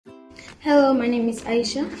Hello, my name is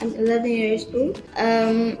Aisha. I'm 11 years old.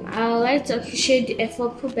 I would like to appreciate the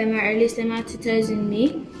effort put by my earlySTEMer tutors in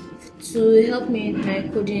me to help me with my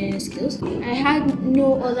coding skills. I had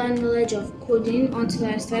no other knowledge of coding until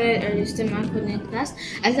I started earlySTEMer coding class.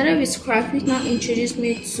 I started with Scratch, which now introduced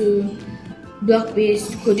me to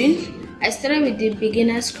block-based coding. I started with the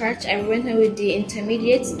beginner Scratch, I went on with the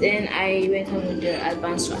intermediate, then I went on with the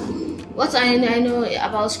advanced one. What I know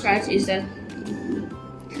about Scratch is that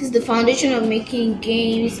this is the foundation of making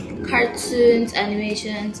games, cartoons,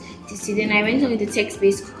 animations, etc. Then I went on with the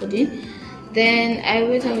text-based coding. Then I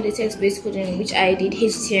went on with the text-based coding, which I did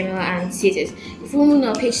HTML and CSS. If you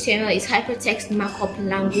know, HTML is hypertext markup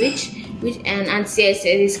language, and CSS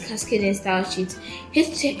is cascading style sheet.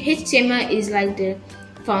 HTML is like the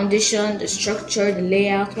foundation, the structure, the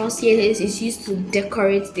layout, while CSS is used to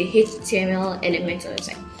decorate the HTML elements of the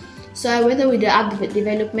site. So I went on with the app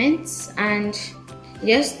development and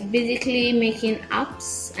just basically making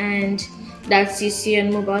apps, and that you see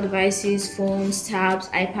on mobile devices, phones, tabs,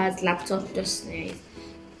 iPads, laptops, just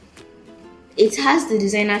it has the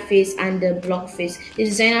designer phase and the block phase. The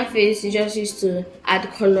designer phase you just used to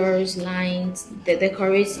add colors, lines,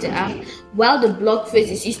 decorate the app, while the block phase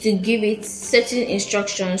is used to give it certain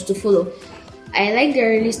instructions to follow. I like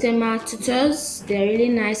their earlySTEMer tutors. They're really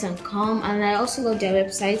nice and calm, and I also love their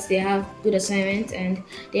websites. They have good assignments and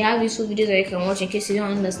they have useful videos that you can watch in case you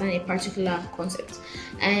don't understand a particular concept.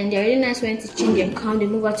 And they're really nice when teaching. They're calm, they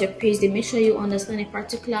move at your pace, they make sure you understand a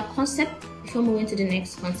particular concept before moving to the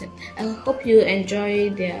next concept. I hope you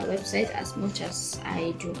enjoy their website as much as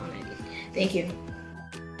I do on it. Thank you.